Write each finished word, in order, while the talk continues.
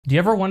Do you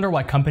ever wonder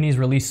why companies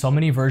release so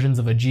many versions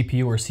of a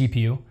GPU or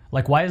CPU?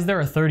 Like, why is there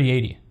a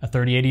 3080, a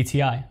 3080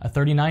 Ti, a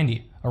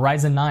 3090, a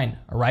Ryzen 9,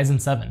 a Ryzen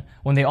 7,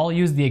 when they all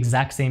use the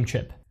exact same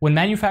chip? When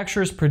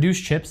manufacturers produce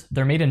chips,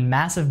 they're made in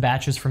massive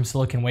batches from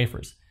silicon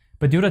wafers.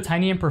 But due to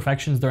tiny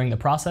imperfections during the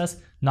process,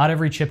 not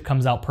every chip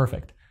comes out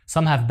perfect.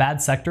 Some have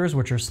bad sectors,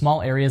 which are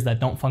small areas that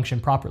don't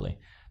function properly.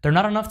 They're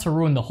not enough to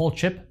ruin the whole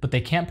chip, but they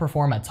can't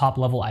perform at top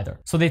level either.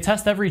 So they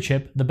test every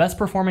chip, the best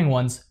performing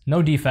ones,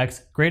 no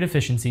defects, great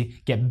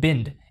efficiency, get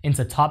binned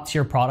into top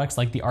tier products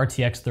like the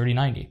RTX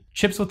 3090.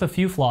 Chips with a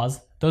few flaws,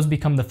 those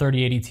become the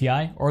 3080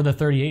 Ti or the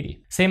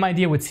 3080. Same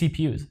idea with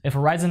CPUs. If a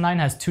Ryzen 9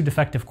 has 2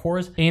 defective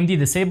cores, AMD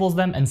disables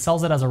them and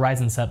sells it as a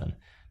Ryzen 7.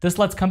 This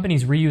lets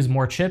companies reuse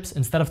more chips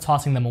instead of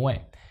tossing them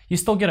away. You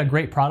still get a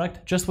great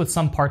product, just with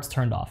some parts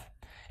turned off.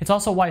 It's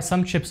also why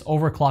some chips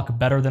overclock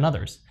better than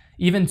others.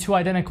 Even two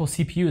identical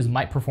CPUs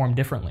might perform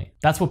differently.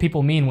 That's what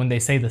people mean when they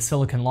say the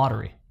silicon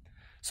lottery.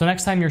 So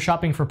next time you're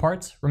shopping for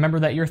parts, remember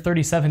that your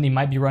 3070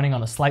 might be running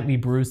on a slightly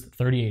bruised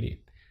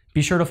 3080.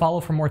 Be sure to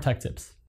follow for more tech tips.